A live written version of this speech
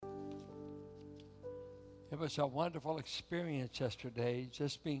It was a wonderful experience yesterday,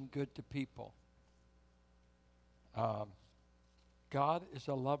 just being good to people. God is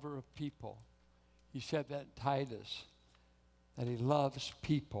a lover of people. He said that in Titus, that he loves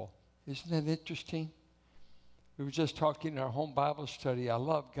people. Isn't that interesting? We were just talking in our home Bible study. I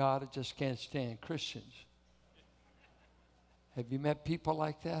love God, I just can't stand Christians. Have you met people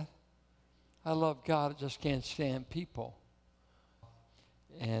like that? I love God, I just can't stand people.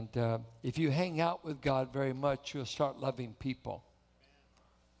 And if you hang out with God very much, you'll start loving people.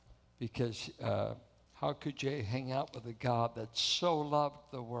 Because how could you hang out with a God that so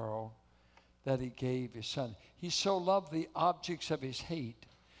loved the world that he gave his son? He so loved the objects of his hate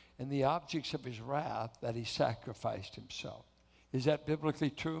and the objects of his wrath that he sacrificed himself. Is that biblically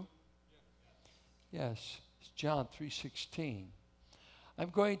true? Yes. It's John 3:16. I'm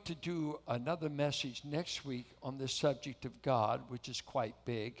going to do another message next week on the subject of God, which is quite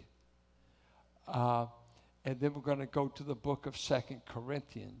big. And then we're going to go to the book of 2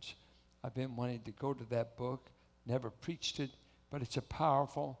 Corinthians. I've been wanting to go to that book, never preached it, but it's a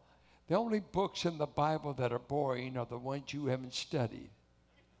powerful. The only books in the Bible that are boring are the ones you haven't studied.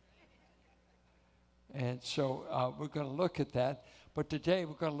 And so we're going to look at that. But today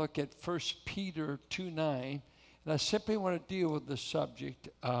we're going to look at 1 Peter 2:9. And I simply want to deal with the subject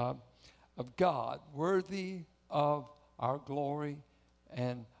of God, worthy of our glory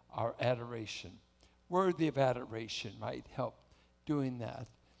and our adoration. Worthy of adoration might help doing that.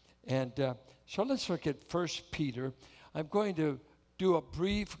 And so let's look at 1 Peter. I'm going to do a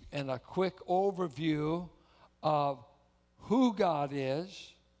brief and a quick overview of who God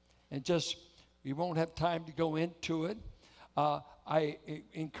is. And just, we won't have time to go into it. I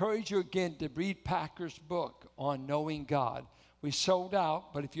encourage you again to read Packer's book on knowing God. We sold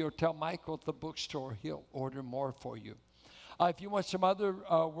out, but if you'll tell Michael at the bookstore, he'll order more for you. If you want some other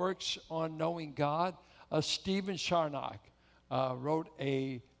works on knowing God, Stephen Charnock wrote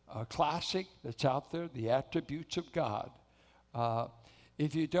a classic that's out there, The Attributes of God.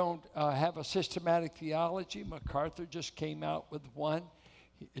 If you don't have a systematic theology, MacArthur just came out with one.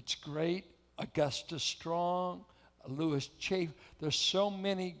 It's great. Augustus Strong, Louis Chafe. There's so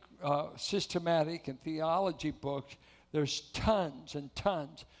many systematic and theology books. There's tons and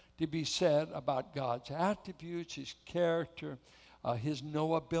tons to be said about God's attributes, his character, his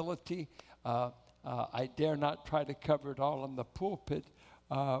knowability. I dare not try to cover it all in the pulpit.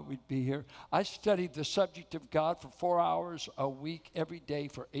 We'd be here. I studied the subject of God for 4 hours a week, every day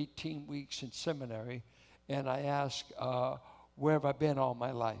for 18 weeks in seminary. And I asked, where have I been all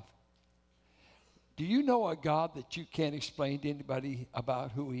my life? Do you know a God that you can't explain to anybody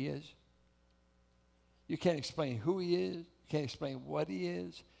about who he is? You can't explain who he is. You can't explain what he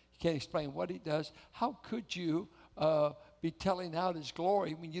is. You can't explain what he does. How could you be telling out his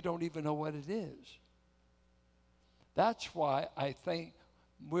glory when you don't even know what it is? That's why I think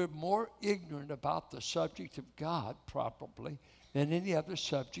we're more ignorant about the subject of God probably than any other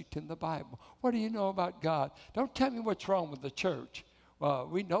subject in the Bible. What do you know about God? Don't tell me what's wrong with the church. Well,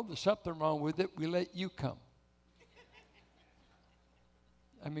 we know there's something wrong with it. We let you come.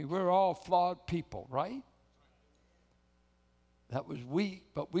 I mean, we're all flawed people, right? That was weak,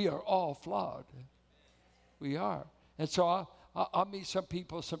 but we are all flawed. We are. And so I'll meet some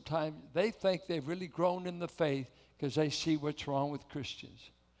people sometimes. They think they've really grown in the faith because they see what's wrong with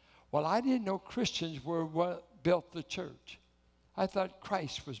Christians. Well, I didn't know Christians were what built the church. I thought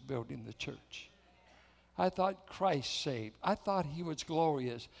Christ was building the church. I thought Christ saved. I thought he was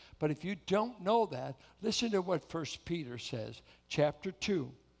glorious. But if you don't know that, listen to what 1 Peter says, chapter 2.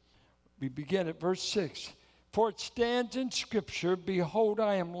 We begin at verse 6. For it stands in Scripture, behold,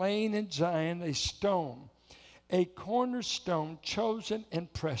 I am laying in Zion a stone, a cornerstone chosen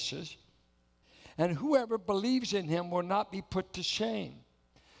and precious, and whoever believes in him will not be put to shame.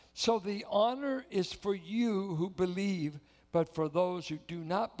 So the honor is for you who believe, but for those who do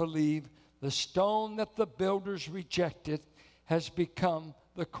not believe, the stone that the builders rejected has become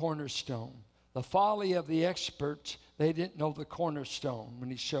the cornerstone. The folly of the experts, they didn't know the cornerstone when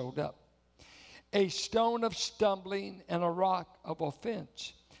he showed up. A stone of stumbling and a rock of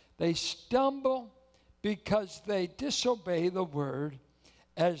offense. They stumble because they disobey the word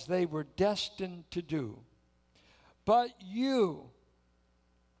as they were destined to do. But you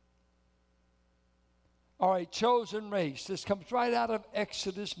are a chosen race. This comes right out of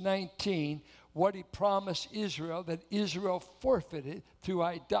Exodus 19, what he promised Israel, that Israel forfeited through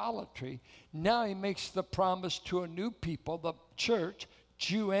idolatry. Now he makes the promise to a new people, the church,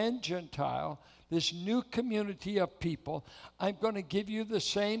 Jew and Gentile, this new community of people. I'm going to give you the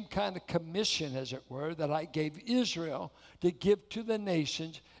same kind of commission, as it were, that I gave Israel to give to the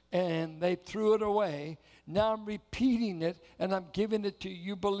nations and they threw it away. Now I'm repeating it, and I'm giving it to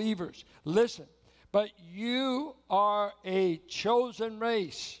you believers. Listen, but you are a chosen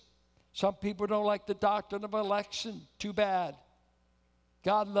race. Some people don't like the doctrine of election. Too bad.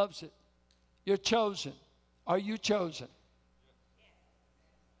 God loves it. You're chosen. Are you chosen?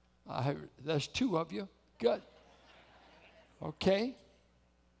 There's two of you. Good. Okay.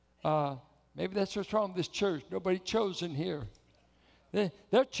 Maybe that's what's wrong with this church. Nobody chosen here.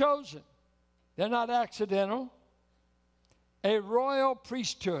 They're chosen. They're not accidental. A royal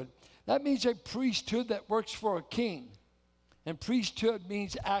priesthood. That means a priesthood that works for a king. And priesthood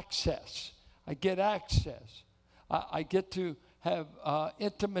means access. I get access. I get to have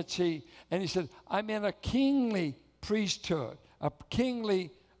intimacy. And he said, I'm in a kingly priesthood. A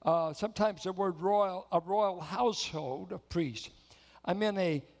kingly, sometimes the word royal, a royal household of priests. I'm in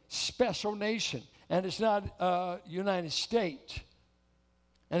a special nation. And it's not United States.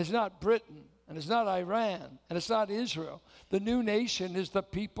 And it's not Britain. And it's not Iran. And it's not Israel. The new nation is the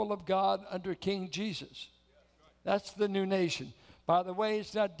people of God under King Jesus. That's the new nation. By the way,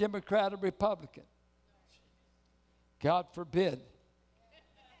 it's not Democrat or Republican. God forbid.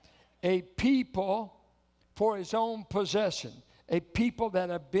 A people for his own possession. A people that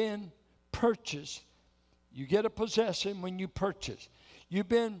have been purchased. You get a possession when you purchase. You've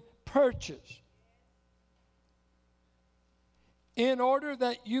been purchased. In order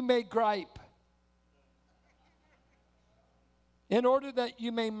that you may gripe. In order that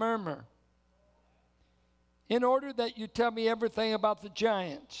you may murmur. In order that you tell me everything about the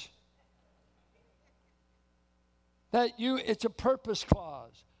giants. It's a purpose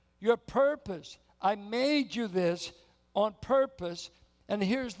clause. Your purpose. I made you this on purpose. And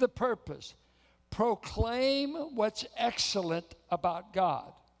here's the purpose. Proclaim what's excellent about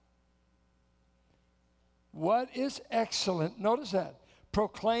God. What is excellent? Notice that.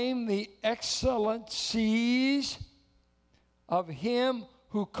 Proclaim the excellencies of him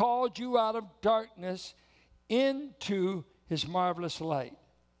who called you out of darkness into his marvelous light.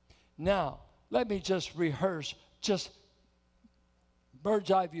 Now, let me just rehearse, just bird's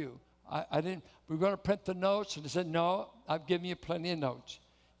eye view. We're going to print the notes, and I said, no, I've given you plenty of notes.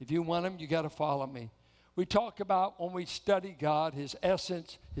 If you want them, you got to follow me. We talk about when we study God, his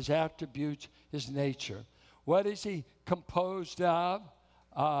essence, his attributes, his nature. What is he composed of?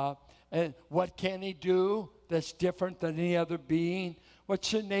 And what can he do that's different than any other being?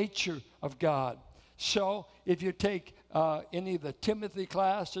 What's the nature of God? So if you take any of the Timothy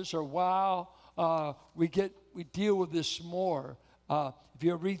classes or WOW, we deal with this more. If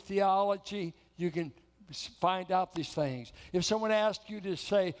you read theology, you can find out these things. If someone asks you to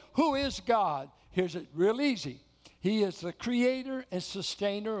say, who is God? Here's it real easy. He is the creator and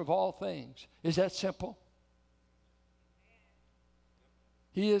sustainer of all things. Is that simple?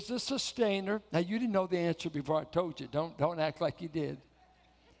 He is the sustainer. Now, you didn't know the answer before I told you. Don't act like you did.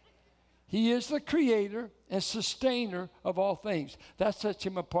 He is the creator and sustainer of all things. That sets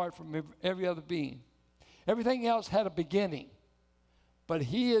him apart from every other being. Everything else had a beginning. But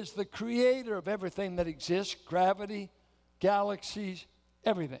he is the creator of everything that exists, gravity, galaxies,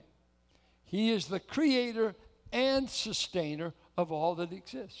 everything. He is the creator and sustainer of all that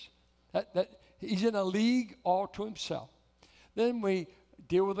exists. He's in a league all to himself. Then we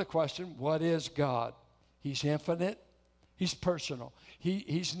deal with the question, what is God? He's infinite. He's personal.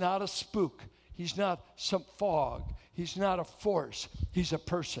 He's not a spook. He's not some fog. He's not a force. He's a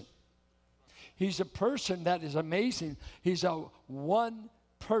person. He's a person that is amazing. He's a one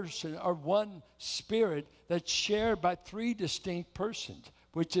person or one spirit that's shared by three distinct persons,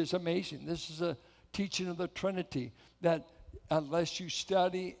 which is amazing. This is a teaching of the Trinity that unless you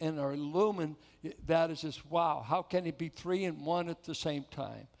study and are illumined, that is just, wow, how can he be three and one at the same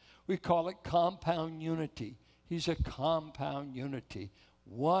time? We call it compound unity. He's a compound unity.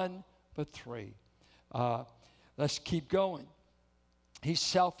 One but three. Let's keep going. He's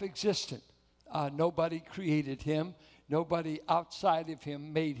self-existent. Nobody created him. Nobody outside of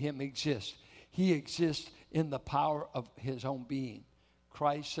him made him exist. He exists in the power of his own being.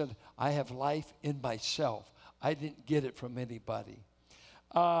 Christ said, I have life in myself. I didn't get it from anybody.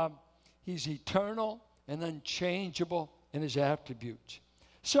 He's eternal and unchangeable in his attributes.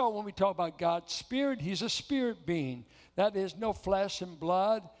 So when we talk about God's spirit, he's a spirit being. That is no flesh and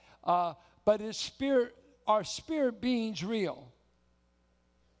blood, but his spirit, our spirit being's real.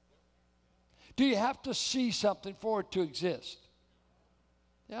 Do you have to see something for it to exist?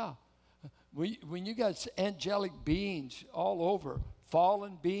 Yeah. When you got angelic beings all over,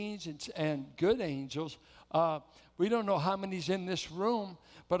 fallen beings and good angels, we don't know how many's in this room,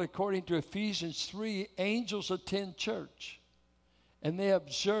 but according to Ephesians 3, angels attend church. and they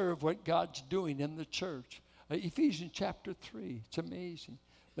observe what God's doing in the church. Ephesians chapter 3, it's amazing.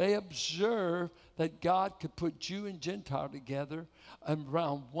 They observe that God could put Jew and Gentile together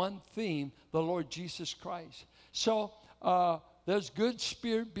around one theme, the Lord Jesus Christ. So there's good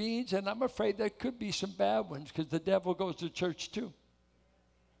spirit beings, and I'm afraid there could be some bad ones because the devil goes to church too.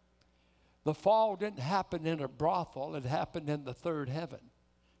 The fall didn't happen in a brothel. It happened in the third heaven.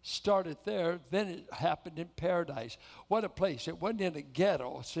 Started there, then it happened in paradise. What a place. It wasn't in a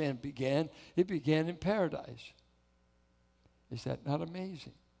ghetto sin began. It began in paradise. Is that not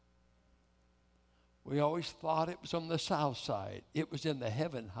amazing? We always thought it was on the south side. It was in the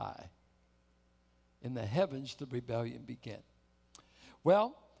heaven high. In the heavens, the rebellion began.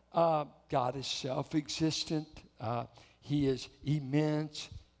 Well, God is self-existent. He is immense.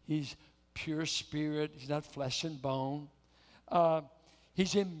 He's pure spirit. He's not flesh and bone.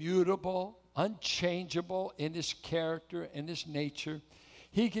 He's immutable, unchangeable in his character and his nature.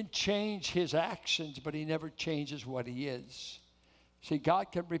 He can change his actions, but he never changes what he is. See,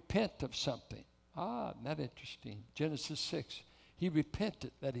 God can repent of something. Isn't that interesting? Genesis 6, he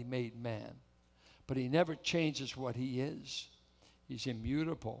repented that he made man, but he never changes what he is. He's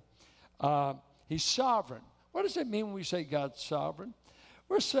immutable. He's sovereign. What does it mean when we say God's sovereign?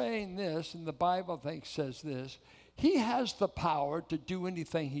 We're saying this, and the Bible, I think, says this. He has the power to do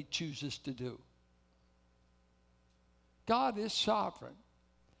anything he chooses to do. God is sovereign.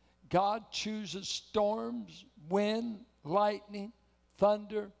 God chooses storms, wind, lightning,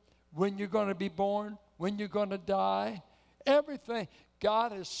 thunder, when you're going to be born, when you're going to die, everything.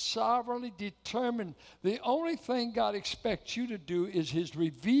 God has sovereignly determined. The only thing God expects you to do is his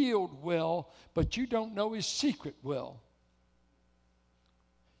revealed will, but you don't know his secret will.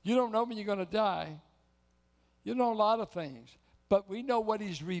 You don't know when you're going to die. You know a lot of things, but we know what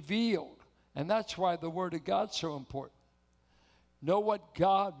he's revealed, and that's why the Word of God's so important. Know what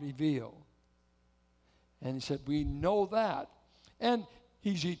God revealed. And he said, we know that. And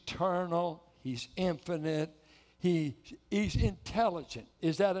he's eternal. He's infinite. He's intelligent.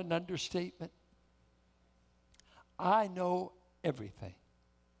 Is that an understatement? I know everything.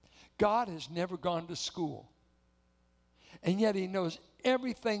 God has never gone to school, and yet he knows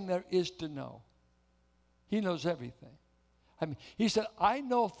everything there is to know. He knows everything. I mean, he said, I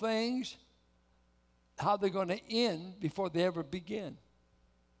know things, how they're going to end before they ever begin.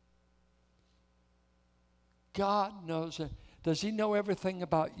 God knows it. Does he know everything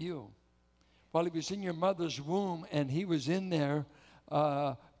about you? While he was in your mother's womb and he was in there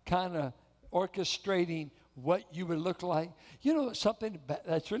kind of orchestrating what you would look like. You know something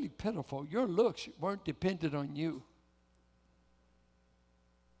that's really pitiful? Your looks weren't dependent on you.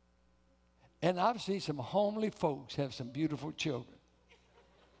 And I've seen some homely folks have some beautiful children.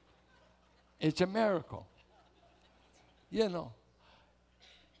 It's a miracle. You know.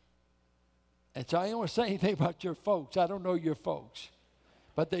 And so I don't want to say anything about your folks. I don't know your folks.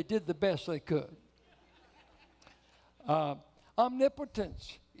 But they did the best they could.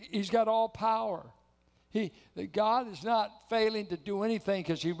 Omnipotence. He's got all power. God is not failing to do anything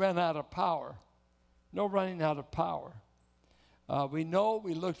because he ran out of power. No running out of power. We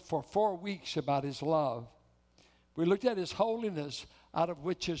looked for 4 weeks about his love. We looked at his holiness, out of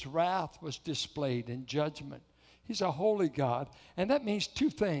which his wrath was displayed in judgment. He's a holy God, and that means two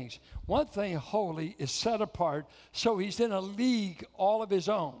things. One thing, holy, is set apart, so he's in a league all of his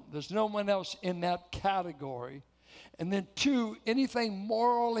own. There's no one else in that category. And then two, anything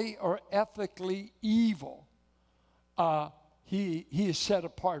morally or ethically evil, he is set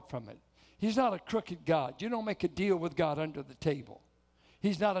apart from it. He's not a crooked God. You don't make a deal with God under the table.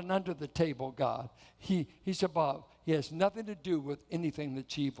 He's not an under the table God. He's above. He has nothing to do with anything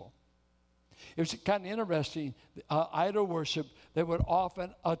that's evil. It was kind of interesting, idol worship, they would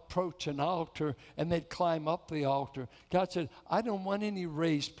often approach an altar and they'd climb up the altar. God said, I don't want any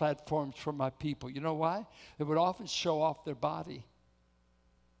raised platforms for my people. You know why? They would often show off their body.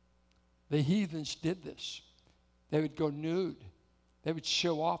 The heathens did this. They would go nude. They would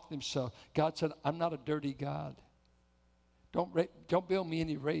show off themselves. God said, I'm not a dirty God. Don't build me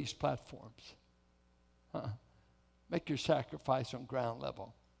any raised platforms. Make your sacrifice on ground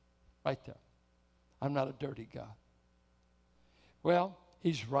level. Right there. I'm not a dirty God. Well,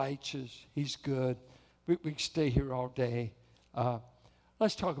 he's righteous. He's good. We can stay here all day.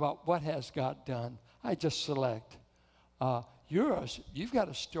 Let's talk about what has God done. I just select. You've got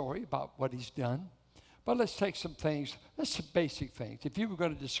a story about what he's done. But let's take some things. That's some basic things. If you were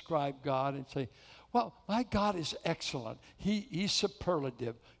going to describe God and say, well, my God is excellent. He's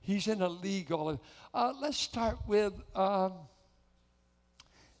superlative. He's in a league. Let's start with,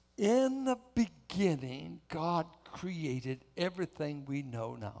 in the beginning, God created everything we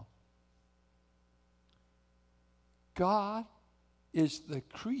know now. God is the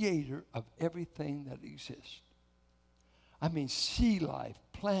creator of everything that exists. I mean, sea life,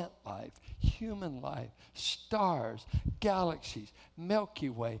 plant life, human life, stars, galaxies, Milky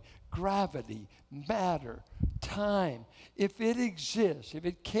Way, gravity, matter, time. If it exists, if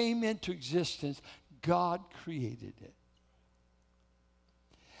it came into existence, God created it.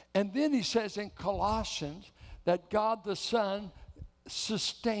 And then he says in Colossians that God the Son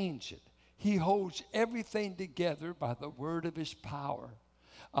sustains it. He holds everything together by the word of his power.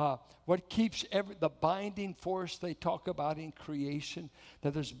 What keeps the binding force they talk about in creation,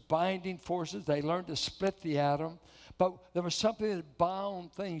 that there's binding forces. They learned to split the atom, but there was something that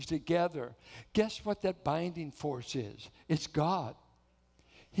bound things together. Guess what that binding force is? It's God.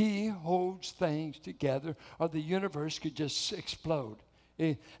 He holds things together, or the universe could just explode.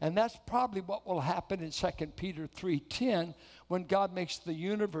 And that's probably what will happen in 2 Peter 3:10 when God makes the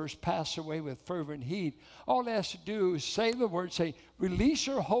universe pass away with fervent heat. All he has to do is say the word, say, release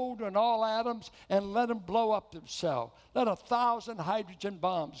your hold on all atoms and let them blow up themselves. Let 1,000 hydrogen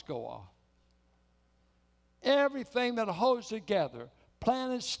bombs go off. Everything that holds together.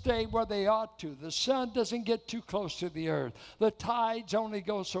 Planets stay where they ought to. The sun doesn't get too close to the earth. The tides only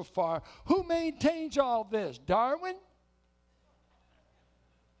go so far. Who maintains all this? Darwin?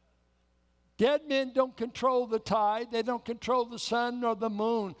 Dead men don't control the tide. They don't control the sun nor the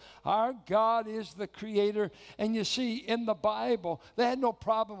moon. Our God is the creator. And you see, in the Bible, they had no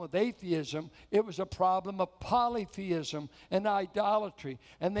problem with atheism. It was a problem of polytheism and idolatry.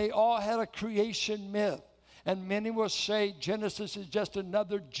 And they all had a creation myth. And many will say Genesis is just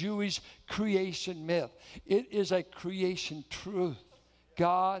another Jewish creation myth. It is a creation truth.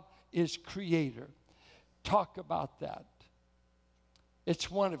 God is creator. Talk about that.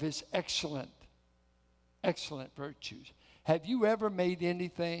 It's one of his excellent virtues. Have you ever made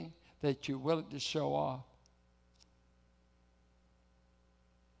anything that you're willing to show off?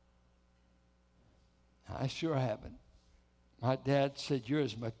 I sure haven't. My dad said, you're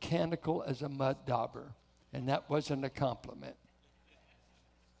as mechanical as a mud dauber. And that wasn't a compliment.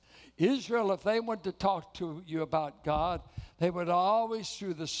 Israel, if they wanted to talk to you about God, they would always,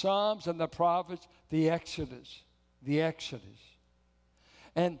 through the Psalms and the prophets, the Exodus.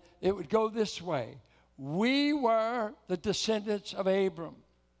 And it would go this way. We were the descendants of Abram.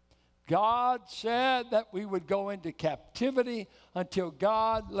 God said that we would go into captivity until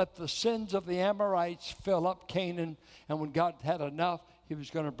God let the sins of the Amorites fill up Canaan. And when God had enough, he was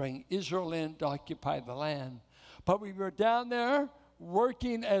going to bring Israel in to occupy the land. But we were down there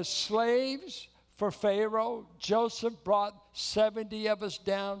working as slaves for Pharaoh. Joseph brought 70 of us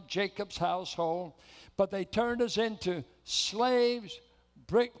down, Jacob's household. But they turned us into slaves,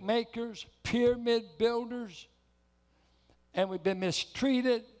 brick makers, pyramid builders, and we've been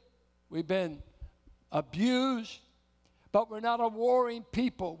mistreated, we've been abused, but we're not a warring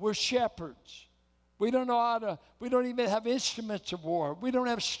people, we're shepherds. We don't even have instruments of war. We don't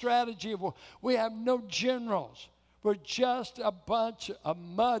have strategy of war. We have no generals. We're just a bunch of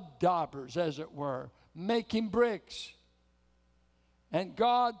mud daubers, as it were, making bricks. And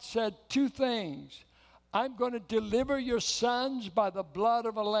God said two things. I'm going to deliver your sons by the blood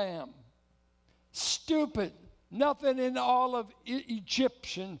of a lamb. Stupid. Nothing in all of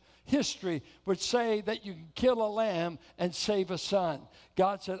Egyptian history would say that you can kill a lamb and save a son.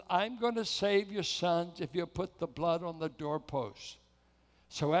 God said, I'm going to save your sons if you put the blood on the doorpost.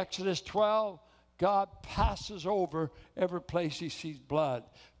 So Exodus 12, God passes over every place he sees blood.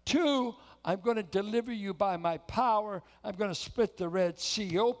 2, I'm going to deliver you by my power. I'm going to split the Red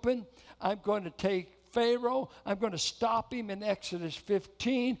Sea open. I'm going to take Pharaoh, I'm going to stop him in Exodus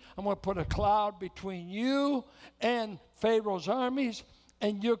 15. I'm going to put a cloud between you and Pharaoh's armies,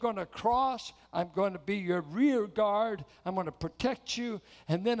 and you're going to cross. I'm going to be your rear guard. I'm going to protect you,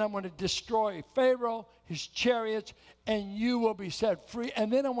 and then I'm going to destroy Pharaoh, his chariots, and you will be set free.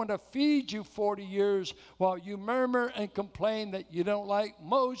 And then I'm going to feed you 40 years while you murmur and complain that you don't like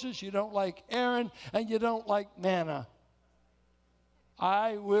Moses, you don't like Aaron, and you don't like manna.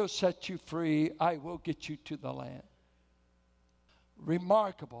 I will set you free. I will get you to the land.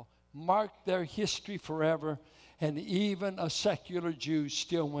 Remarkable. Mark their history forever. And even a secular Jew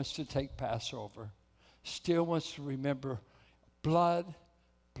still wants to take Passover. Still wants to remember blood,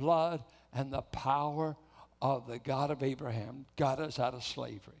 and the power of the God of Abraham got us out of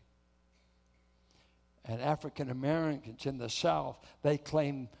slavery. And African Americans in the South, they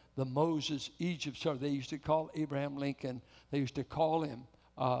claim the Moses Egypt story. They used to call Abraham Lincoln, they used to call him,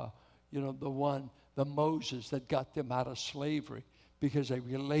 the Moses that got them out of slavery because they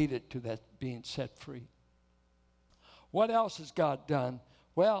related to that being set free. What else has God done?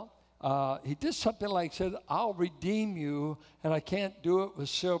 Well, he did something like said, I'll redeem you, and I can't do it with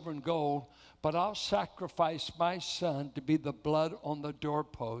silver and gold, but I'll sacrifice my son to be the blood on the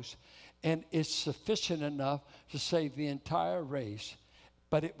doorpost, and it's sufficient enough to save the entire race,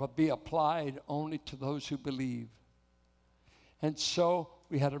 but it will be applied only to those who believe. And so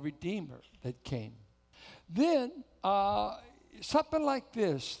we had a Redeemer that came. Then, something like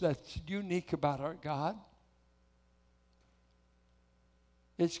this that's unique about our God.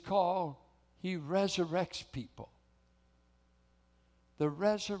 It's called, he resurrects people. The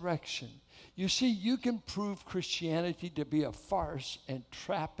resurrection. You see, you can prove Christianity to be a farce and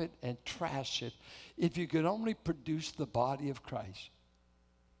trap it and trash it if you could only produce the body of Christ.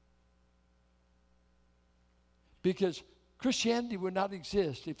 Because Christianity would not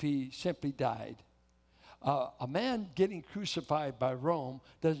exist if he simply died. A man getting crucified by Rome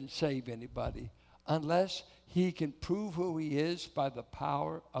doesn't save anybody unless he can prove who he is by the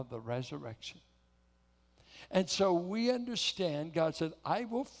power of the resurrection. And so we understand, God said, I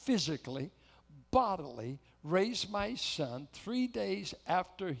will physically, bodily raise my son 3 days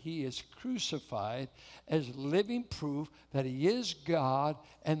after he is crucified as living proof that he is God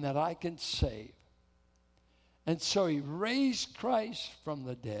and that I can save. And so he raised Christ from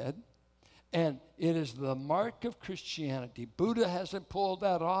the dead, and it is the mark of Christianity. Buddha hasn't pulled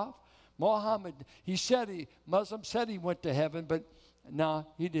that off. Muhammad, Muslim said he went to heaven, but no,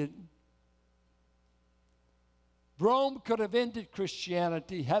 he didn't. Rome could have ended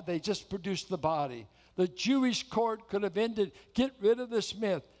Christianity had they just produced the body. The Jewish court could have ended, get rid of this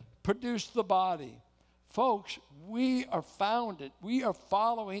myth, produce the body. Folks, we are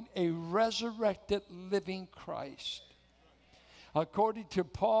following a resurrected living Christ. According to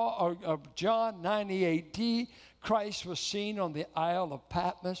John 90 AD, Christ was seen on the Isle of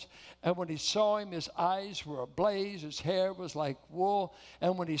Patmos, and when he saw him, his eyes were ablaze, his hair was like wool,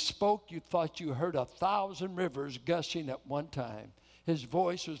 and when he spoke, you thought you heard 1,000 rivers gushing at one time. His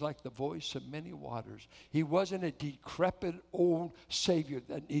voice was like the voice of many waters. He wasn't a decrepit old Savior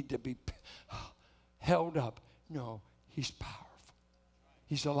that needed to be held up. No, he's powerful.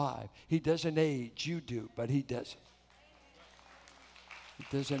 He's alive. He doesn't age. You do, but he doesn't.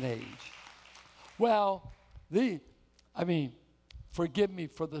 He doesn't age. Well, forgive me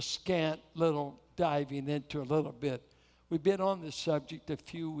for the scant little diving into a little bit. We've been on this subject a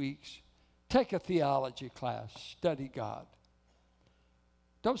few weeks. Take a theology class. Study God.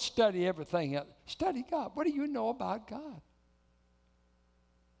 Don't study everything else. Study God. What do you know about God?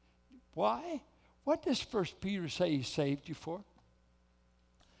 Why? What does 1 Peter say he saved you for?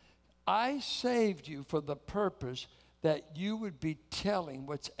 I saved you for the purpose that you would be telling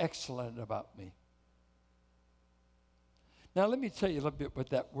what's excellent about me. Now, let me tell you a little bit what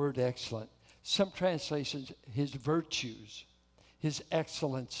that word excellent. Some translations, his virtues, his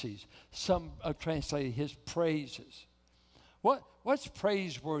excellencies. Some translate his praises. What's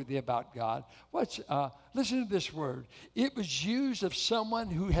praiseworthy about God? Listen to this word. It was used of someone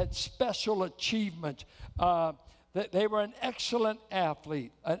who had special achievement. That they were an excellent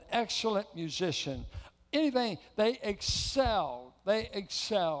athlete, an excellent musician. Anything, they excelled. They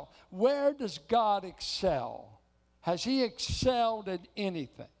excel. Where does God excel? Has he excelled at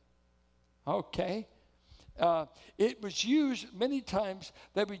anything? Okay. It was used many times.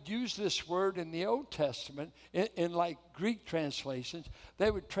 They would use this word in the Old Testament in like Greek translations.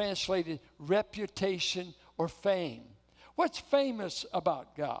 They would translate it reputation or fame. What's famous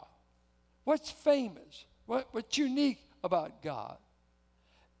about God? What's famous? What's unique about God?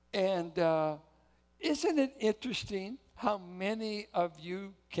 And isn't it interesting how many of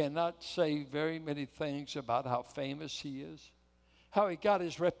you cannot say very many things about how famous he is? How he got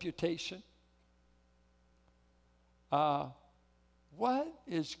his reputation? What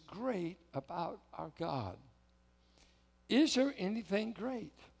is great about our God? Is there anything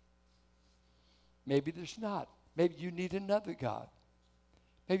great? Maybe there's not. Maybe you need another God.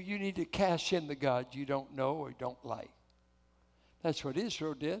 Maybe you need to cash in the God you don't know or don't like. That's what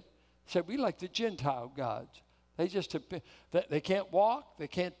Israel did. Said, we like the Gentile gods. They can't walk, they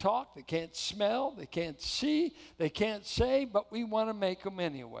can't talk, they can't smell, they can't see, they can't say, but we want to make them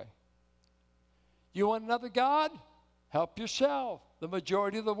anyway. You want another God? Help yourself. The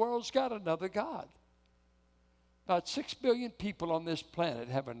majority of the world's got another God. About 6 billion people on this planet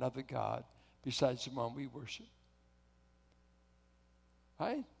have another God besides the one we worship.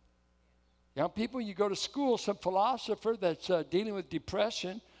 Right? Young people, you go to school, some philosopher that's dealing with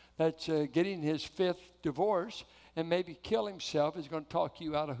depression, that's getting his 5th divorce, and maybe kill himself, is going to talk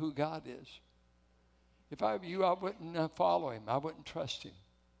you out of who God is. If I were you, I wouldn't follow him. I wouldn't trust him.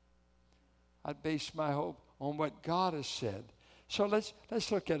 I'd base my hope on what God has said. So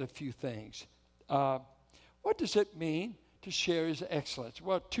let's look at a few things. What does it mean to share His excellence?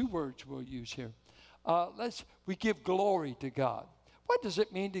 Well, two words we'll use here. We give glory to God. What does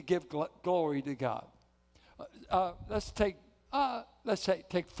it mean to give glory to God? Let's take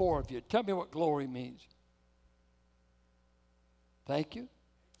 4 of you. Tell me what glory means. Thank you.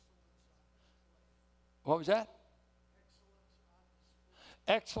 What was that?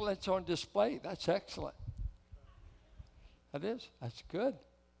 Excellence on display. That's excellent. That is. That's good.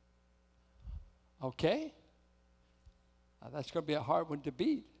 Okay. That's going to be a hard one to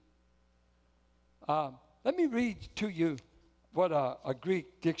beat. Let me read to you what a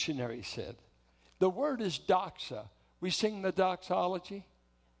Greek dictionary said. The word is doxa. We sing the doxology?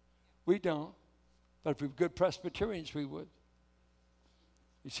 We don't. But if we were good Presbyterians, we would.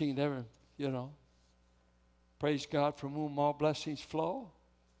 We sing it every, praise God from whom all blessings flow.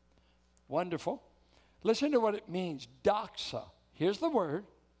 Wonderful. Listen to what it means, doxa. Here's the word.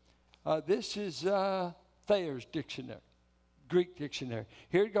 This is Thayer's dictionary, Greek dictionary.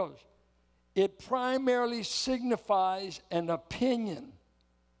 Here it goes. It primarily signifies an opinion,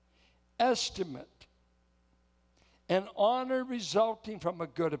 estimate, an honor resulting from a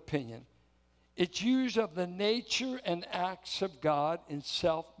good opinion. It's used of the nature and acts of God in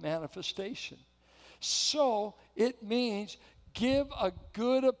self-manifestation. So it means give a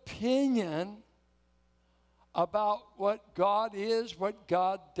good opinion about what God is, what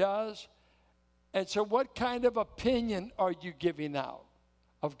God does. And so what kind of opinion are you giving out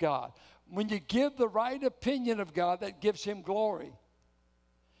of God? When you give the right opinion of God, that gives Him glory.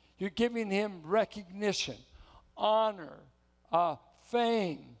 You're giving Him recognition, honor,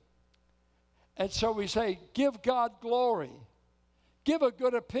 fame. And so we say, give God glory. Give a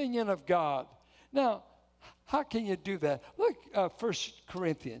good opinion of God. Now, how can you do that? Look, 1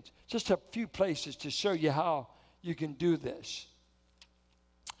 Corinthians, just a few places to show you how you can do this.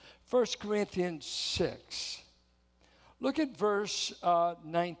 1 Corinthians 6. Look at verse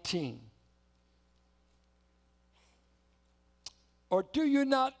 19. Or do you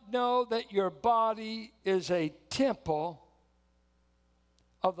not know that your body is a temple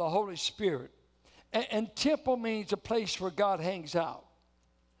of the Holy Spirit? And temple means a place where God hangs out.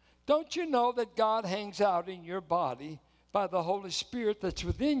 Don't you know that God hangs out in your body by the Holy Spirit that's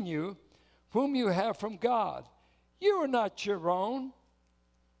within you, whom you have from God? You are not your own.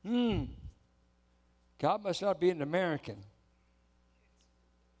 God must not be an American.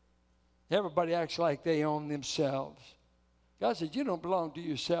 Everybody acts like they own themselves. God said, you don't belong to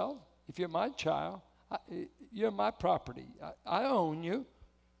yourself. If you're my child, you're my property. I own you.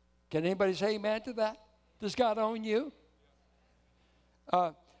 Can anybody say amen to that? Does God own you?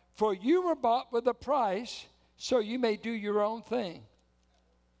 For you were bought with a price, so you may do your own thing.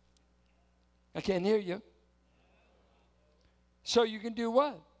 I can't hear you. So you can do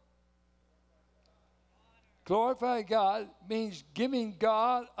what? Glorify God means giving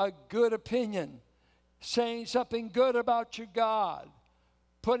God a good opinion, saying something good about your God,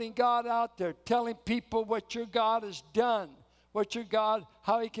 putting God out there, telling people what your God has done, what your God,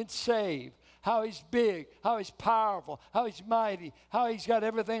 how He can save, how He's big, how He's powerful, how He's mighty, how He's got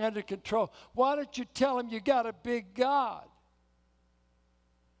everything under control. Why don't you tell Him you got a big God?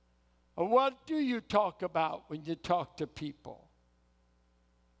 Or what do you talk about when you talk to people?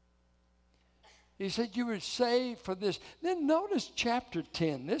 He said you were saved for this. Then notice chapter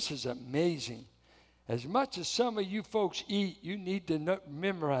 10. This is amazing. As much as some of you folks eat, you need to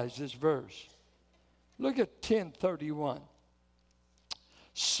memorize this verse. Look at 10:31.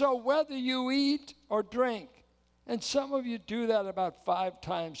 So whether you eat or drink, and some of you do that about 5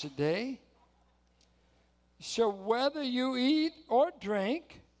 times a day. So whether you eat or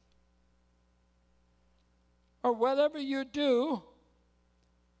drink, or whatever you do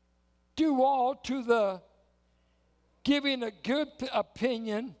all to the giving a good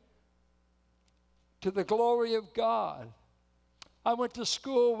opinion to the glory of God. I went to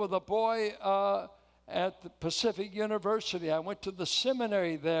school with a boy at the Pacific University. I went to the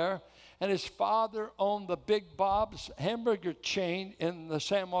seminary there, and his father owned the Big Bob's hamburger chain in the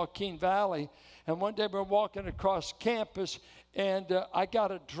San Joaquin Valley. And one day we were walking across campus, and I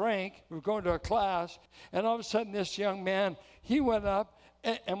got a drink. We were going to a class, and all of a sudden this young man, he went up,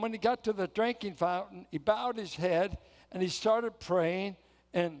 and when he got to the drinking fountain, he bowed his head, and he started praying,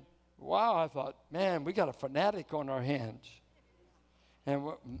 and wow, I thought, man, we got a fanatic on our hands.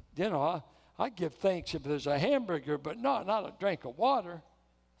 And, I give thanks if there's a hamburger, but not a drink of water.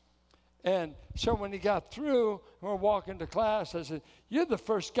 And so when he got through, and we're walking to class, I said, you're the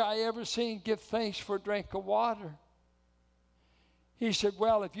first guy I ever seen give thanks for a drink of water. He said,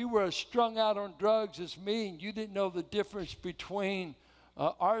 well, if you were as strung out on drugs as me and you didn't know the difference between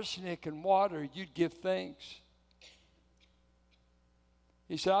arsenic and water, you'd give thanks.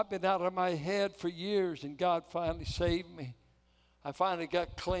 He said, I've been out of my head for years, and God finally saved me. I finally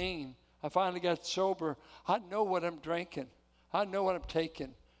got clean. I finally got sober. I know what I'm drinking. I know what I'm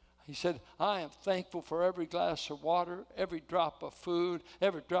taking. He said, I am thankful for every glass of water, every drop of food,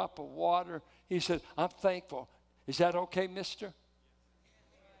 every drop of water. He said, I'm thankful. Is that okay, mister?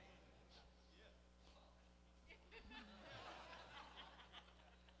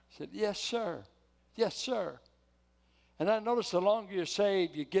 He said, yes, sir. Yes, sir. And I noticed the longer you're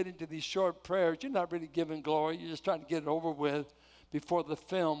saved, you get into these short prayers. You're not really giving glory. You're just trying to get it over with before the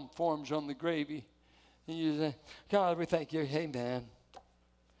film forms on the gravy. And you say, God, we thank you. Amen.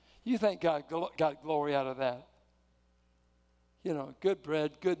 You think God got glory out of that. You know, good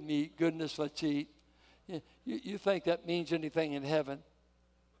bread, good meat, goodness, let's eat. You think that means anything in heaven.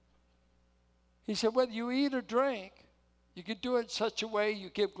 He said, whether you eat or drink, you can do it in such a way you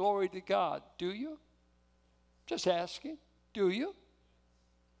give glory to God. Do you? Just asking. Do you?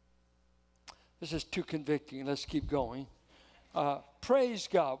 This is too convicting. Let's keep going. Praise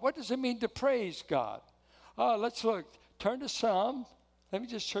God. What does it mean to praise God? Let's look. Turn to Psalm. Let me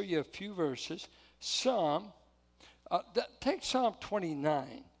just show you a few verses. Take Psalm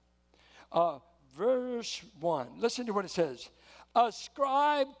 29, verse 1. Listen to what it says.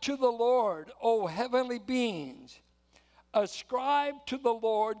 Ascribe to the Lord, O heavenly beings. Ascribe to the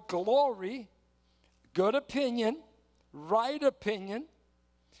Lord glory, good opinion, right opinion,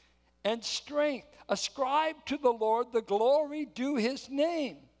 and strength. Ascribe to the Lord the glory due his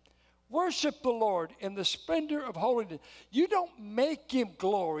name. Worship the Lord in the splendor of holiness. You don't make him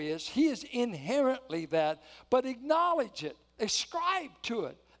glorious. He is inherently that. But acknowledge it. Ascribe to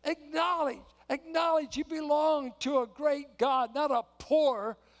it. Acknowledge you belong to a great God, not a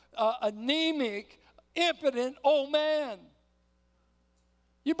poor, anemic, impotent old man.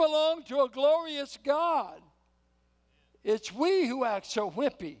 You belong to a glorious God. It's we who act so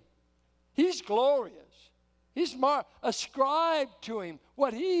wimpy. He's glorious. He's ascribe to him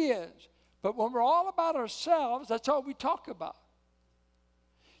what he is. But when we're all about ourselves, that's all we talk about.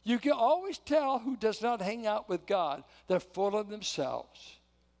 You can always tell who does not hang out with God. They're full of themselves.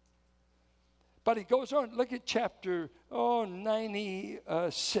 But he goes on. Look at chapter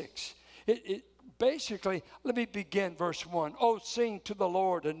 96. It basically, let me begin verse 1. Oh, sing to the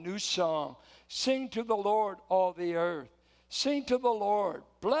Lord a new song. Sing to the Lord, all the earth. Sing to the Lord.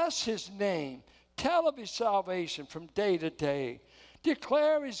 Bless his name. Tell of his salvation from day to day.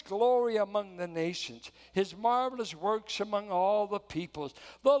 Declare his glory among the nations, his marvelous works among all the peoples.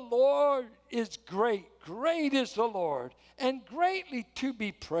 The Lord is great. Great is the Lord, and greatly to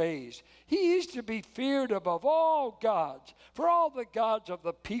be praised. He is to be feared above all gods, for all the gods of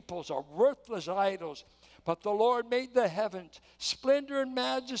the peoples are worthless idols. But the Lord made the heavens. Splendor and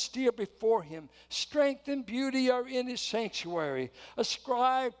majesty are before him. Strength and beauty are in his sanctuary.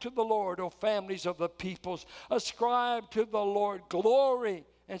 Ascribe to the Lord, O families of the peoples. Ascribe to the Lord glory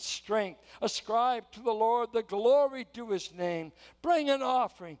and strength. Ascribe to the Lord the glory due his name. Bring an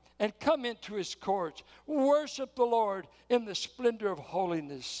offering and come into his courts. Worship the Lord in the splendor of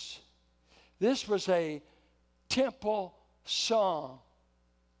holiness. This was a temple song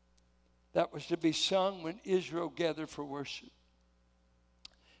that was to be sung when Israel gathered for worship.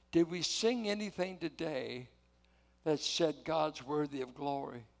 Did we sing anything today that said God's worthy of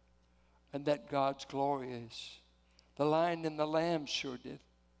glory and that God's glorious? The Lion and the Lamb sure did.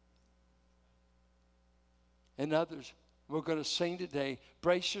 And others, we're going to sing today.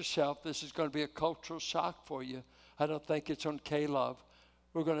 Brace yourself. This is going to be a cultural shock for you. I don't think it's on K-Love.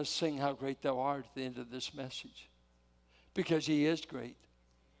 We're going to sing How Great Thou Art at the end of this message. Because he is great.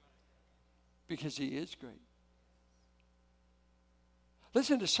 Because he is great.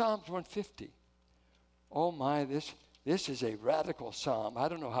 Listen to Psalms 150. Oh my, this is a radical psalm. I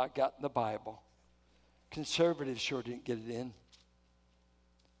don't know how it got in the Bible. Conservatives sure didn't get it in.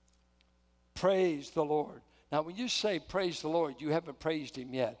 Praise the Lord. Now when you say praise the Lord, you haven't praised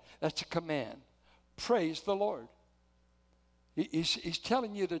him yet. That's a command. Praise the Lord. He's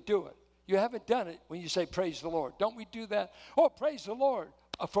telling you to do it. You haven't done it when you say praise the Lord. Don't we do that? Oh, praise the Lord.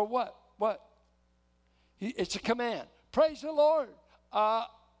 For what? What? It's a command. Praise the Lord.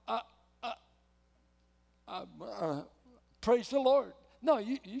 Praise the Lord. No,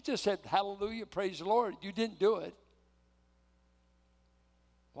 you just said hallelujah, praise the Lord. You didn't do it.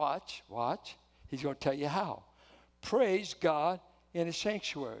 Watch. He's going to tell you how. Praise God in his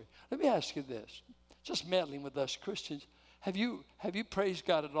sanctuary. Let me ask you this. Just meddling with us Christians. Have you praised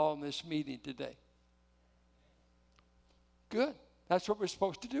God at all in this meeting today? Good. That's what we're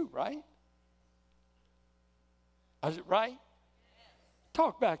supposed to do, right? Is it right?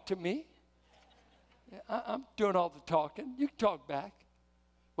 Talk back to me. I'm doing all the talking. You can talk back.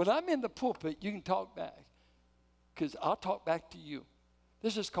 When I'm in the pulpit, you can talk back, because I'll talk back to you.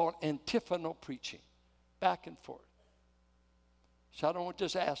 This is called antiphonal preaching, back and forth. So I don't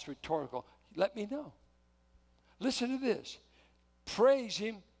just ask rhetorical. Let me know. Listen to this. Praise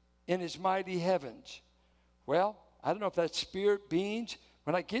him in his mighty heavens. Well, I don't know if that's spirit beings.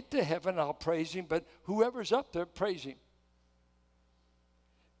 When I get to heaven, I'll praise him, but whoever's up there, praise him.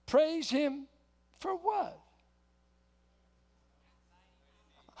 Praise him for what?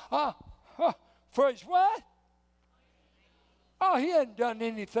 For his what? Oh, he hasn't done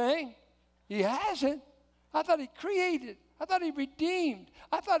anything. He hasn't. I thought he created. I thought he redeemed.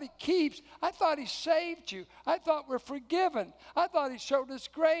 I thought he keeps. I thought he saved you. I thought we're forgiven. I thought he showed us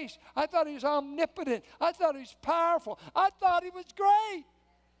grace. I thought he was omnipotent. I thought he was powerful. I thought he was great.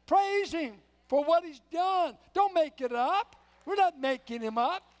 Praise him for what he's done. Don't make it up. We're not making him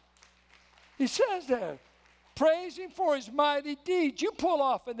up. He says there, praise him for his mighty deeds. You pull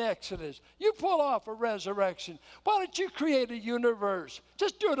off an Exodus. You pull off a resurrection. Why don't you create a universe?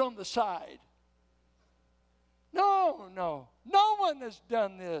 Just do it on the side. No. No one has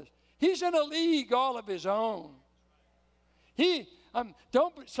done this. He's in a league all of his own.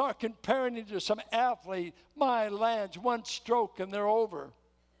 Don't start comparing him to some athlete. My lands, one stroke and they're over.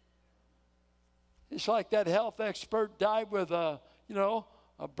 It's like that health expert died with a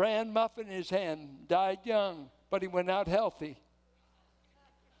bran muffin in his hand, died young, but he went out healthy.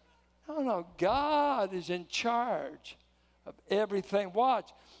 No, God is in charge of everything.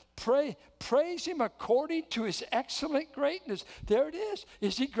 Watch. Praise him according to his excellent greatness. There it is.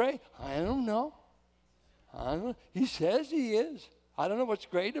 Is he great? I don't know. He says he is. I don't know what's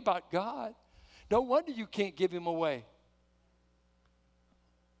great about God. No wonder you can't give him away.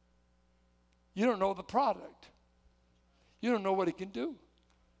 You don't know the product. You don't know what he can do.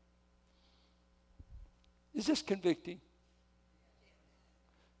 Is this convicting?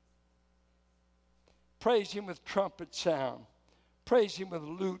 Praise him with trumpet sound. Praise him with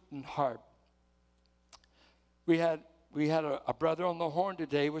lute and harp. We had a brother on the horn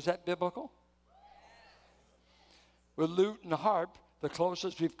today. Was that biblical? With lute and harp, the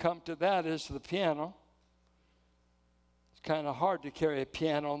closest we've come to that is the piano. It's kind of hard to carry a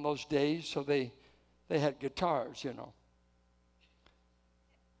piano in those days, so they had guitars,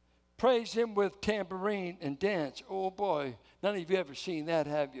 Praise him with tambourine and dance. Oh, boy. None of you ever seen that,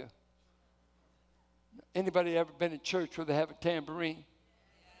 have you? Anybody ever been in church where they have a tambourine?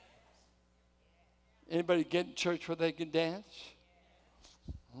 Anybody get in church where they can dance?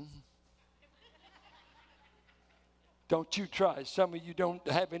 Don't you try. Some of you don't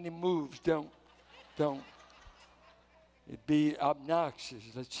have any moves. Don't. It'd be obnoxious.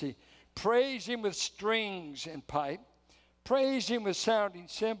 Let's see. Praise him with strings and pipe. Praise him with sounding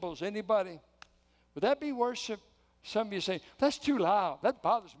cymbals. Anybody? Would that be worship? Some of you say, that's too loud. That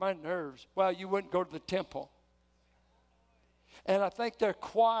bothers my nerves. Well, you wouldn't go to the temple. And I think their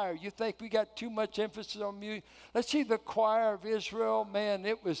choir, you think we got too much emphasis on music. Let's see the choir of Israel. Man,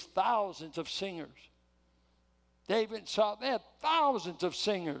 it was thousands of singers. David and Saul, they had thousands of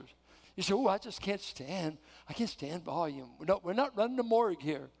singers. You say, I just can't stand. I can't stand volume. We're not running the morgue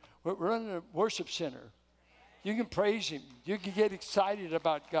here. We're running a worship center. You can praise him. You can get excited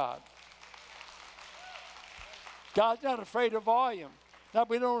about God. God's not afraid of volume. Now,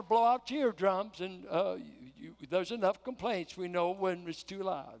 we don't blow out eardrums, and there's enough complaints. We know when it's too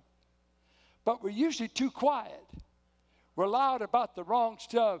loud. But we're usually too quiet. We're loud about the wrong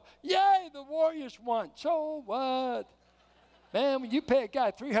stuff. Yay, the Warriors won. So what? Man, when you pay a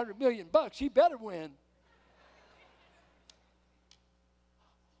guy $300 million, he better win.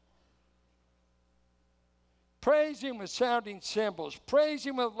 Praise him with sounding cymbals. Praise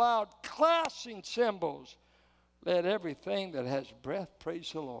him with loud clashing cymbals. Let everything that has breath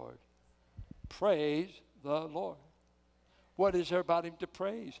praise the Lord. Praise the Lord. What is there about him to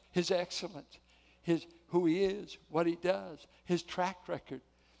praise? His excellence, who he is, what he does, his track record.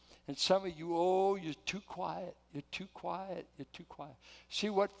 And some of you, you're too quiet. You're too quiet. You're too quiet.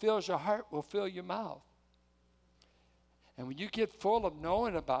 See, what fills your heart will fill your mouth. And when you get full of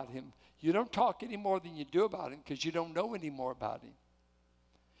knowing about him, you don't talk any more than you do about him because you don't know any more about him.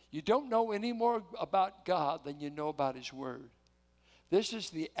 You don't know any more about God than you know about his word. This is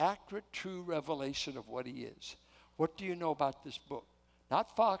the accurate, true revelation of what he is. What do you know about this book?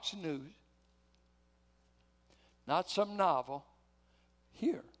 Not Fox News. Not some novel.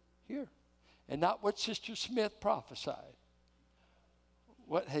 Here. And not what Sister Smith prophesied.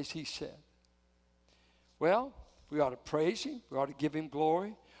 What has he said? Well, We ought to praise him. We ought to give him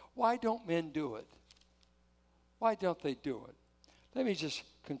glory. Why don't men do it? Why don't they do it? Let me just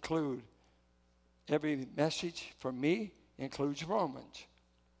conclude. Every message for me includes Romans.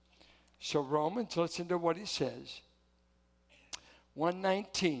 So Romans, listen to what he says.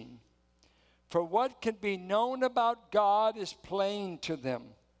 1:19. For what can be known about God is plain to them,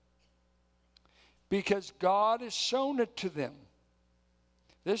 because God has shown it to them.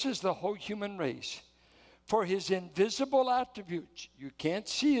 This is the whole human race. For his invisible attributes, you can't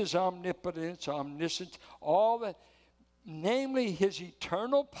see his omnipotence, omniscience, all that, namely his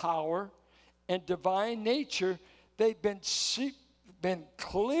eternal power and divine nature, they've been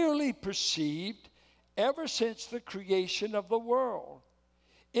clearly perceived ever since the creation of the world.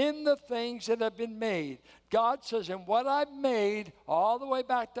 In the things that have been made. God says, in what I've made, all the way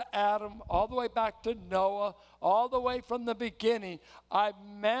back to Adam, all the way back to Noah, all the way from the beginning, I've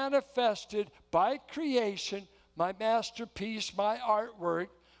manifested by creation my masterpiece, my artwork.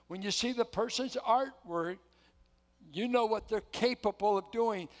 When you see the person's artwork, you know what they're capable of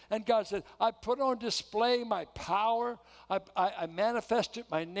doing. And God said, I put on display my power. I manifested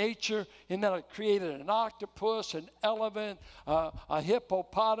my nature in that I created an octopus, an elephant, a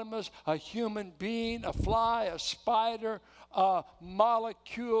hippopotamus, a human being, a fly, a spider,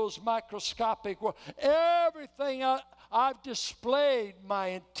 molecules, microscopic world. Everything I've displayed my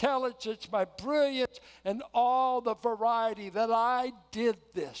intelligence, my brilliance, and all the variety that I did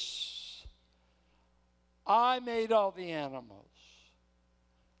this. I made all the animals.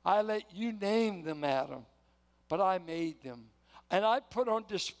 I let you name them, Adam, but I made them. And I put on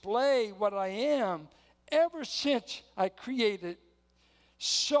display what I am ever since I created.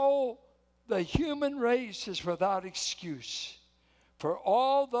 So the human race is without excuse. For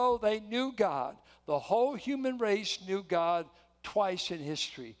although they knew God, the whole human race knew God twice in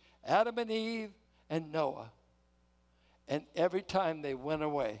history. Adam and Eve and Noah. And every time they went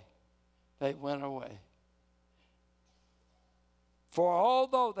away, they went away. For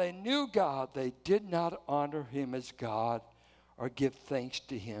although they knew God, they did not honor him as God or give thanks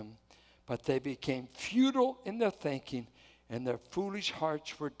to him, but they became futile in their thinking, and their foolish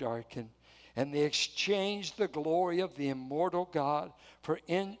hearts were darkened. And they exchanged the glory of the immortal God for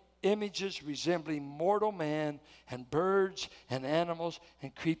images resembling mortal man and birds and animals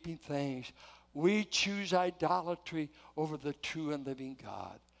and creeping things. We choose idolatry over the true and living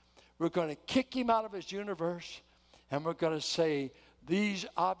God. We're going to kick him out of his universe. And we're going to say, these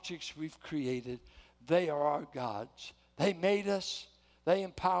objects we've created, they are our gods. They made us. They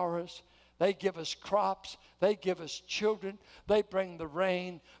empower us. They give us crops. They give us children. They bring the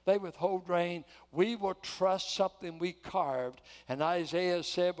rain. They withhold rain. We will trust something we carved. And Isaiah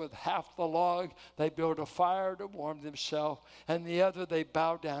said, with half the log, they build a fire to warm themselves. And the other, they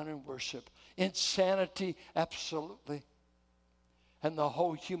bow down and worship. Insanity, absolutely. And the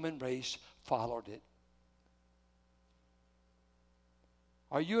whole human race followed it.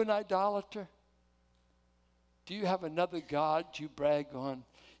 Are you an idolater? Do you have another God you brag on?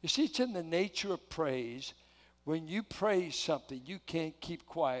 You see, it's in the nature of praise. When you praise something, you can't keep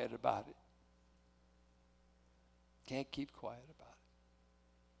quiet about it. Can't keep quiet about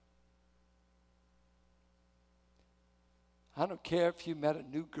it. I don't care if you met a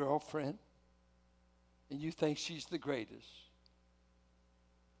new girlfriend and you think she's the greatest.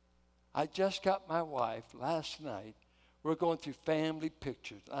 I just got my wife last night. We're going through family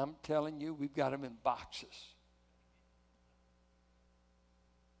pictures. I'm telling you, we've got them in boxes.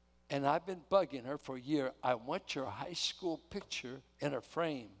 And I've been bugging her for a year. I want your high school picture in a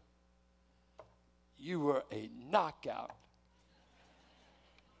frame. You were a knockout.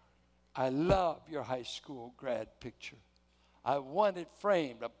 I love your high school grad picture. I want it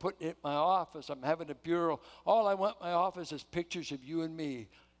framed. I'm putting it in my office. I'm having a bureau. All I want in my office is pictures of you and me,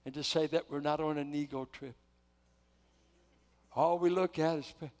 and to say that we're not on an ego trip. All we look at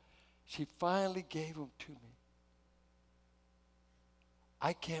is, she finally gave them to me.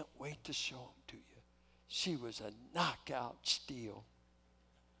 I can't wait to show them to you. She was a knockout steal.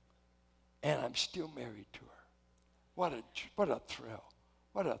 And I'm still married to her. What a thrill.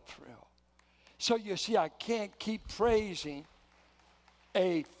 What a thrill. So you see, I can't keep praising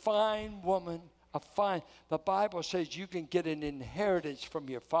a fine woman, the Bible says you can get an inheritance from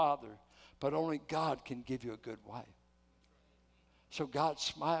your father, but only God can give you a good wife. So God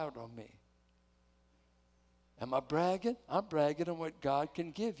smiled on me. Am I bragging? I'm bragging on what God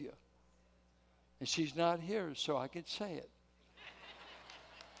can give you. And she's not here, so I can say it.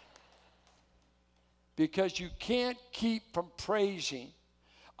 Because you can't keep from praising.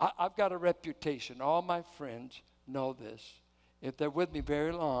 I've got a reputation. All my friends know this. If they're with me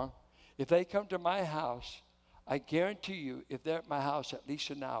very long, if they come to my house, I guarantee you, if they're at my house at least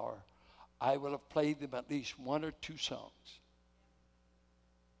an hour, I will have played them at least one or two songs.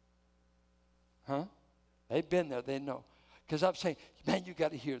 Huh? They've been there. They know. Because I'm saying, man, you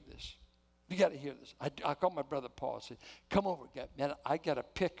got to hear this. You got to hear this. I called my brother Paul and said, come over, man. I got a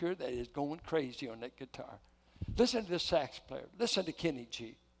picker that is going crazy on that guitar. Listen to this sax player. Listen to Kenny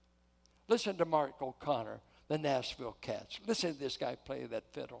G. Listen to Mark O'Connor, the Nashville Cats. Listen to this guy play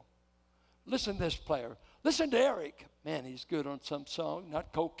that fiddle. Listen to this player. Listen to Eric. Man, he's good on some song.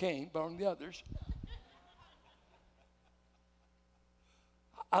 Not cocaine, but on the others.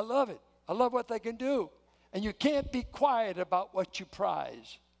 I love it. I love what they can do. And you can't be quiet about what you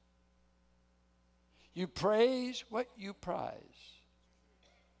prize. You praise what you prize.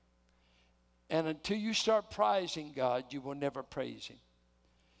 And until you start prizing God, you will never praise him.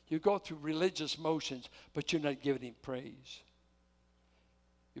 You go through religious motions, but you're not giving him praise.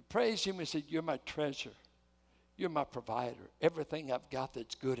 You praise him and say, you're my treasure. You're my provider. Everything I've got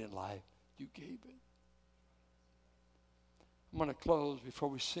that's good in life, you gave it. I'm going to close before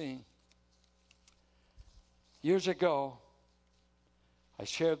we sing. Years ago, I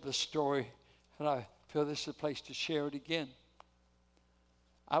shared this story, and I feel this is a place to share it again.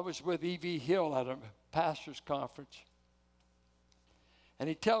 I was with E.V. Hill at a pastor's conference, and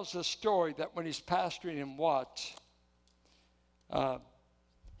he tells the story that when he's pastoring in Watts,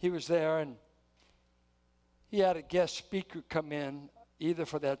 he was there, and he had a guest speaker come in, either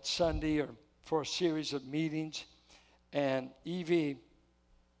for that Sunday or for a series of meetings, and E.V.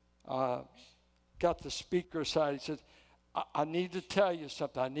 got the speaker aside. He said, I need to tell you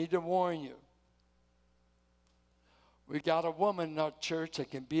something. I need to warn you. We got a woman in our church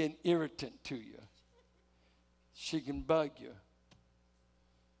that can be an irritant to you. She can bug you.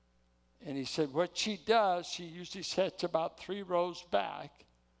 And he said, what she does, she usually sits about 3 rows back,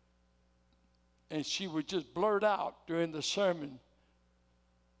 and she would just blurt out during the sermon,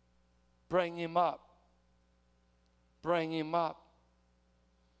 bring him up, bring him up,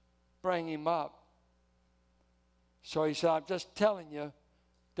 bring him up. So he said, I'm just telling you,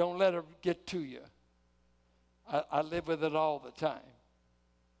 don't let her get to you. I live with it all the time.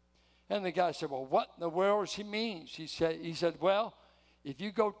 And the guy said, well, what in the world does he mean? He said, well, if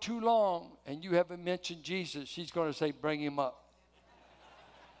you go too long and you haven't mentioned Jesus, she's going to say, bring him up.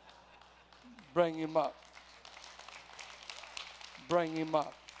 Bring him up. Bring him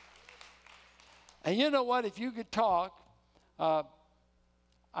up. And you know what? If you could talk, I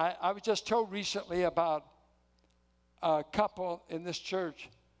was just told recently about a couple in this church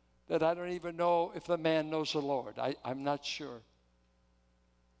that I don't even know if the man knows the Lord. I'm not sure.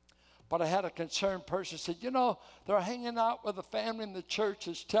 But I had a concerned person said, you know, they're hanging out with a family in the church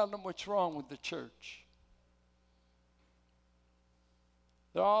that's telling them what's wrong with the church.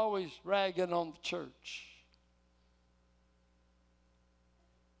 They're always ragging on the church.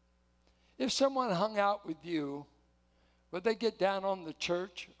 If someone hung out with you, would they get down on the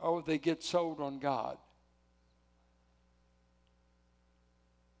church or would they get sold on God?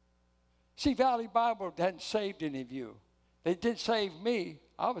 See, Valley Bible hadn't saved any of you. They did save me.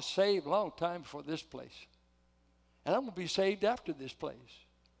 I was saved a long time before this place. And I'm going to be saved after this place.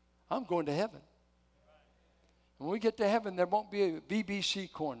 I'm going to heaven. When we get to heaven, there won't be a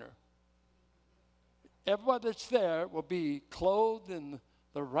BBC corner. Everybody that's there will be clothed in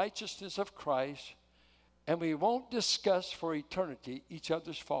the righteousness of Christ, and we won't discuss for eternity each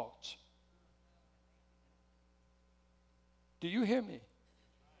other's faults. Do you hear me?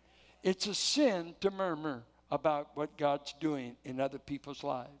 It's a sin to murmur about what God's doing in other people's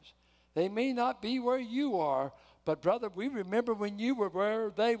lives. They may not be where you are, but brother, we remember when you were where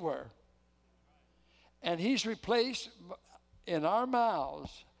they were. And he's replaced in our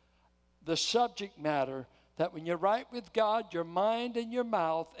mouths the subject matter that when you're right with God, your mind and your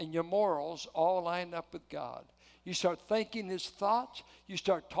mouth and your morals all line up with God. You start thinking his thoughts, you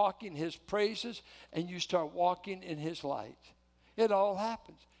start talking his praises, and you start walking in his light. It all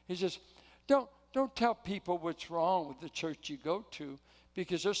happens. He says, don't tell people what's wrong with the church you go to,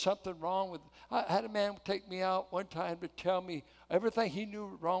 because there's something wrong with. I had a man take me out one time to tell me everything he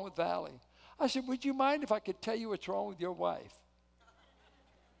knew wrong with Valley. I said, would you mind if I could tell you what's wrong with your wife?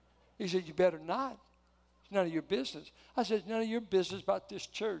 He said, you better not. It's none of your business. I said, it's none of your business about this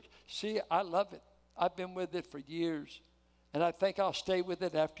church. See, I love it. I've been with it for years. And I think I'll stay with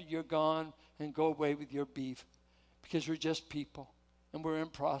it after you're gone and go away with your beef, because we're just people. And we're in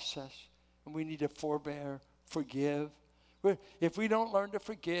process, and we need to forbear, forgive. If we don't learn to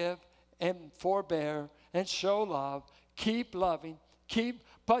forgive and forbear and show love, keep loving,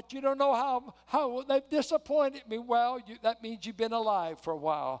 but you don't know how they've disappointed me. Well, that means you've been alive for a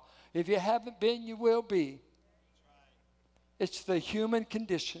while. If you haven't been, you will be. It's the human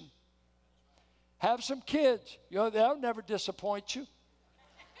condition. Have some kids. You know, they'll never disappoint you.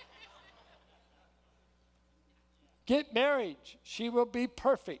 Get married. She will be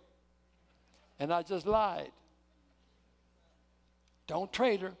perfect. And I just lied. Don't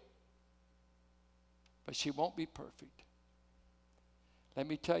trade her. But she won't be perfect. Let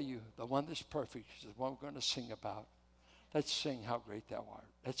me tell you, the one that's perfect is the one we're going to sing about. Let's sing How Great Thou Art.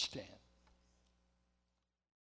 Let's stand.